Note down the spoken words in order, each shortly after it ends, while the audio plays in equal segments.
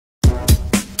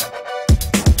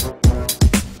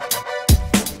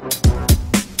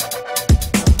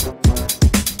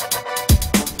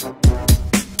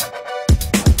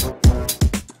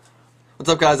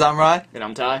up, guys? I'm Rye. And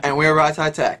I'm Ty. And we're Rye Ty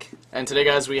Tech. And today,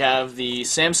 guys, we have the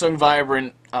Samsung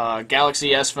Vibrant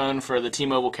Galaxy S phone for the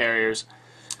T-Mobile carriers.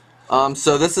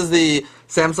 So this is the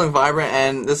Samsung Vibrant,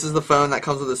 and this is the phone that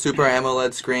comes with a Super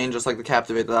AMOLED screen, just like the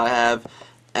Captivate that I have,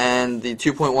 and the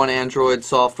 2.1 Android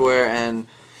software and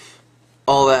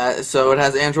all that. So it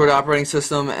has Android operating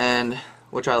system, and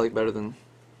which I like better than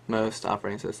most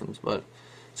operating systems. But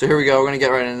so here we go. We're gonna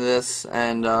get right into this,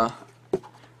 and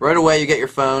right away you get your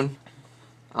phone.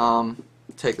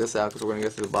 Take this out because we're gonna go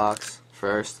through the box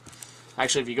first.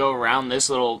 Actually, if you go around this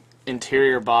little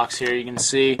interior box here, you can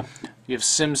see you have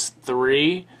Sims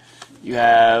 3, you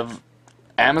have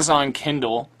Amazon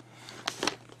Kindle,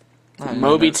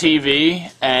 Mobi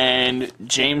TV, and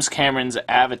James Cameron's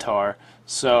Avatar.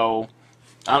 So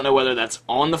I don't know whether that's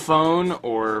on the phone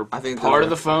or part of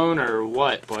the phone or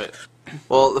what, but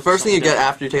well, the first thing you get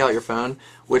after you take out your phone,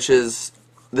 which is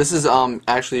this is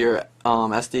actually your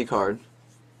SD card.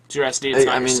 It's your SD. It's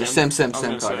not your SIM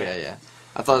card. Yeah.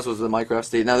 I thought this was the micro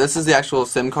SD. No, this is the actual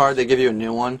SIM card. They give you a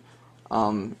new one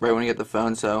right when you get the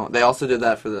phone. So they also did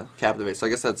that for the Captivate. So I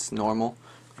guess that's normal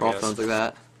for all phones like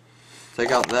that.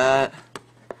 Take out that,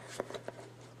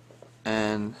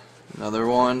 and another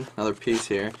one, another piece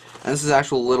here. And this is an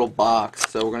actual little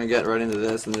box. So we're gonna get right into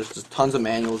this. And there's just tons of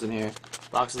manuals in here.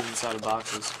 Boxes inside of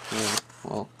boxes. Yeah.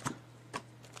 Well.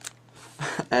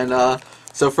 And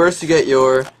so first you get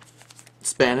your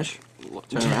Spanish.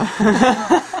 Turn around.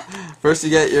 First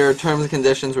you get your terms and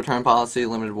conditions, return policy,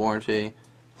 limited warranty.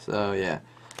 So yeah,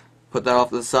 put that off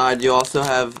to the side. You also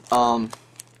have a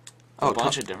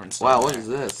bunch of different stuff. Wow, what is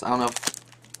this? I don't know.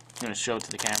 I'm gonna show it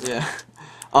to the camera.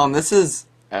 Yeah. This is.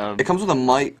 It comes with a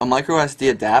micro SD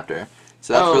adapter,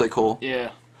 so that's really cool.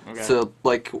 Yeah. Okay. So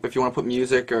like, if you want to put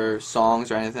music or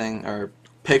songs or anything or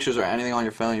pictures or anything on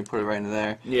your phone, you put it right into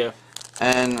there. Yeah.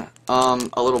 And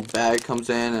a little bag comes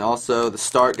in, and also the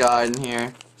start guide in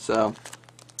here. So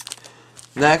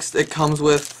next, it comes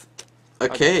with a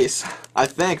case, I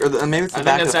think, or maybe it's the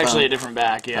back of the phone. I think that's actually a different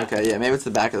back. Yeah. Okay, yeah, maybe it's the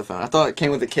back of the phone. I thought it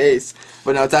came with a case,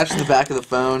 but no, it's actually the back of the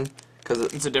phone because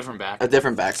it's a different back. A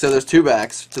different back. So there's two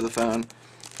backs to the phone,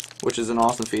 which is an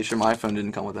awesome feature. My phone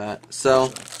didn't come with that.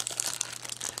 So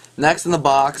next in the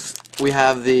box, we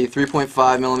have the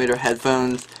 3.5mm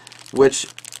headphones, which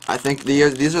I think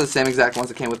these are the same exact ones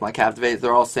that came with my Captivate.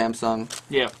 They're all Samsung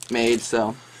made,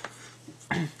 so.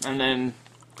 And then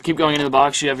keep going into the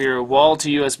box. You have your wall to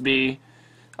USB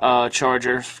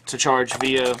charger to charge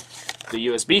via the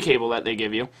USB cable that they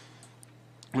give you,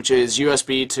 which is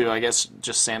USB to, I guess,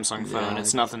 just Samsung phone.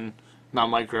 It's nothing, not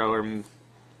micro or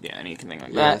anything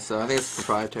like that. Yeah, so I think it's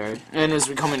proprietary. And as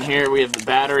we come in here, we have the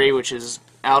battery, which is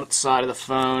outside of the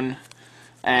phone,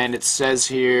 and it says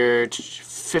here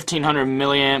 1500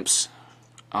 milliamps.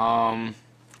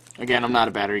 Again, I'm not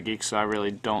a battery geek, so I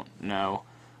really don't know.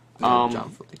 I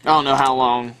don't know how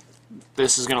long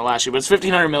this is going to last you, but it's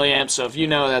 1500 milliamps, so if you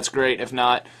know, that's great. If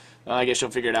not, I guess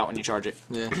you'll figure it out when you charge it.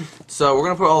 Yeah. So we're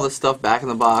going to put all this stuff back in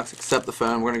the box, except the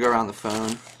phone. We're going to go around the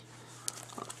phone.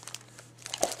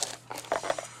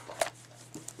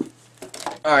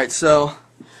 Alright, so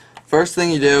first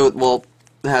thing you do, well,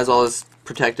 it has all this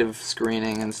protective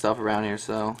screening and stuff around here,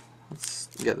 so let's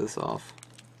get this off.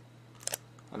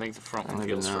 I think the front one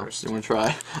feels first. You want to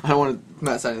try? I don't want to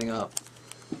mess anything up.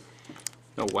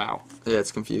 Oh, wow. Yeah,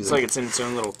 it's confusing. It's like it's in its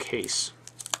own little case.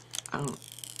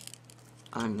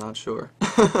 I'm not sure.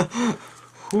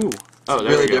 Whew. Oh, there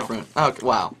really we go. Different. Oh,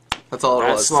 wow. That's all it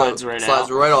was. Slides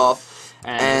slides right off.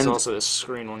 And there's also this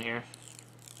screen one here.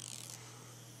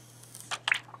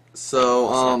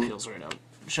 So, that feels right out.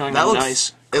 Showing a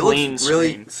nice, clean looks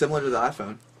really screen. similar to the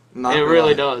iPhone. It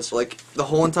really does. Like, the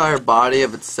whole entire body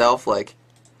of itself, like,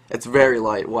 it's very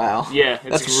light. Wow. Yeah,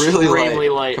 it's That's really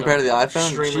light compared to the iPhone.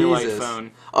 Extremely light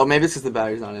phone. Oh, maybe it's because the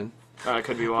battery's not in.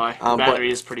 Could be why. The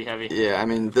battery is pretty heavy. Yeah, I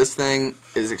mean, this thing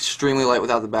is extremely light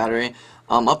without the battery.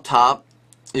 Up top,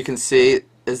 you can see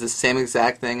is the same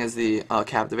exact thing as the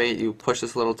Captivate. You push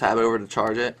this little tab over to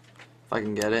charge it, if I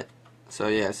can get it. So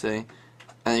yeah, see,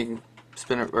 and you can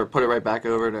spin it or put it right back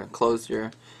over to close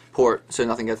your port so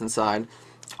nothing gets inside.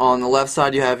 On the left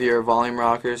side, you have your volume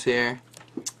rockers here.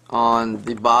 On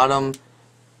the bottom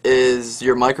is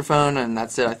your microphone, and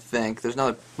that's it, I think. There's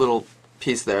another little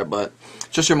piece there, but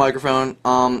just your microphone.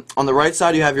 On the right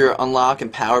side, you have your unlock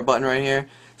and power button right here.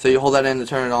 So you hold that in to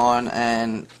turn it on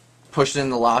and push it in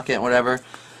to lock it, whatever.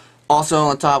 Also on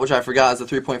the top, which I forgot, is the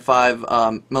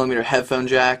 3.5mm headphone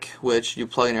jack, which you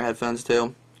plug in your headphones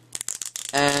to.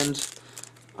 And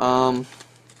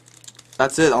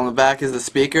that's it. On the back is the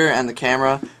speaker and the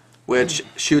camera, which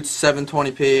shoots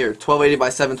 720p or 1280 by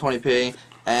 720p,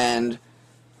 and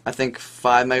I think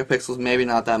 5 megapixels, maybe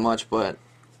not that much, but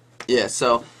yeah.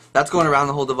 So that's going around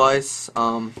the whole device.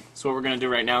 So what we're going to do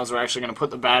right now is we're actually going to put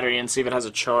the battery in, see if it has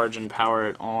a charge, and power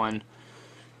it on.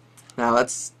 Now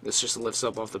this just lifts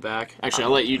up off the back. Actually, I'll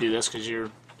let you do this because you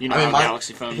know I mean, how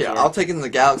Galaxy phones here, are. I'll take it in the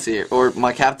Galaxy or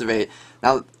my Captivate.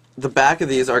 Now the back of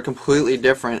these are completely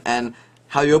different, and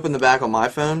how you open the back on my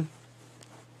phone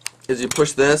is you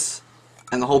push this,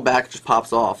 and the whole back just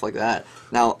pops off like that.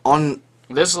 Now on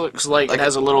this looks like it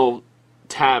has a little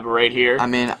tab right here. I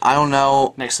mean, I don't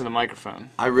know. Next to the microphone.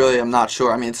 I really am not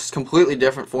sure. I mean, it's completely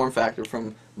different form factor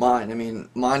from mine. I mean,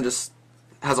 mine just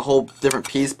has a whole different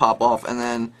piece pop off, and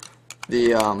then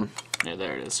the yeah,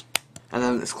 there it is. And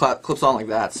then this clips on like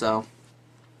that. So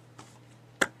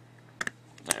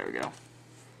there we go.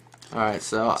 All right.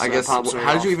 So I that guess pops right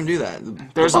how did off. you even do that?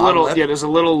 There's The a bottom little lip? there's a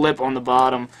little lip on the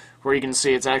bottom where you can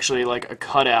see it's actually like a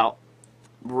cutout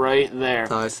right there.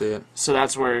 Oh, I see it. So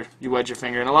that's where you wedge your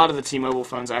finger, and a lot of the T-Mobile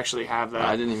phones actually have that.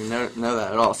 I didn't even know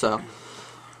that at all. So,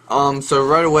 so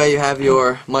right away you have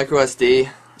your micro SD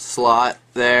slot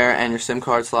there and your SIM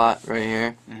card slot right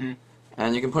here,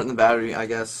 and you can put it in the battery, I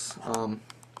guess,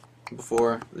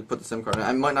 before you put the SIM card in.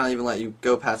 I might not even let you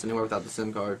go past anywhere without the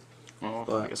SIM card. Well,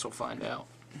 but I guess we'll find out.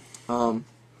 You want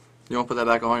to put that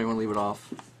back on, or you want to leave it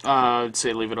off? I'd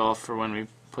say leave it off for when we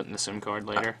put in the SIM card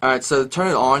later. Alright, so to turn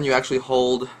it on, you actually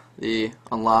hold the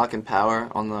unlock and power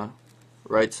on the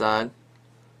right side.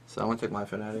 So I'm going to take my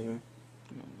phone out of here.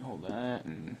 Hold that.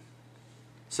 And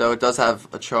So it does have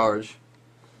a charge.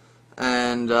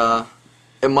 And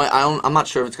it might, I'm not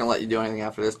sure if it's going to let you do anything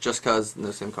after this, just because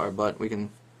no SIM card, but we can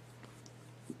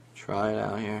try it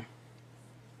out here.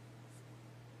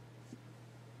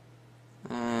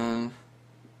 And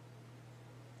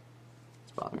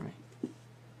it's bothering me.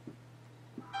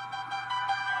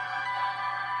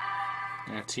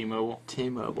 yeah, T-Mobile.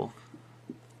 T-Mobile.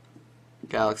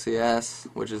 Galaxy S,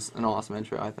 which is an awesome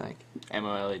intro, I think.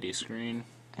 AMOLED screen.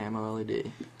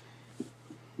 AMOLED.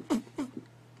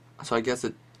 So I guess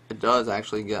it does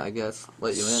actually get, I guess,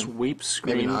 let you in. Sweep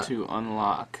screen to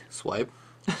unlock. Swipe.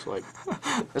 Swipe.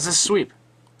 This is sweep.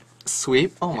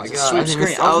 Sweep? Oh my It's a god. sweep I didn't screen.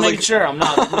 even- I was was making like- sure I'm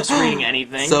not misreading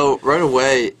anything. So right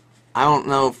away, I don't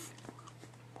know if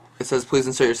it says please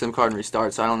insert your SIM card and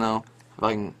restart, so I don't know if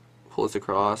I can pull this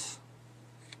across.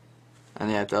 And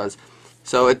yeah, it does.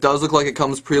 So it does look like it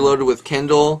comes preloaded with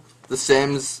Kindle, The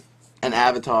Sims, and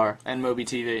Avatar. and Mobi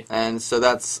TV. And so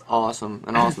that's awesome,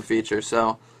 an awesome feature.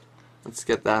 So let's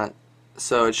get that.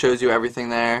 So it shows you everything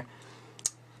there.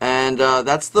 And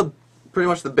that's pretty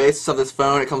much the basis of this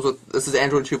phone. It comes with, this is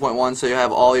Android 2.1, so you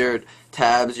have all your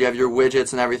tabs, you have your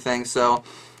widgets and everything. So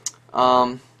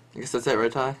I guess that's it,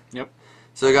 right, Ty? Yep.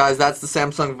 So guys, that's the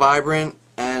Samsung Vibrant,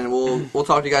 and we'll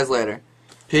talk to you guys later.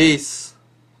 Peace.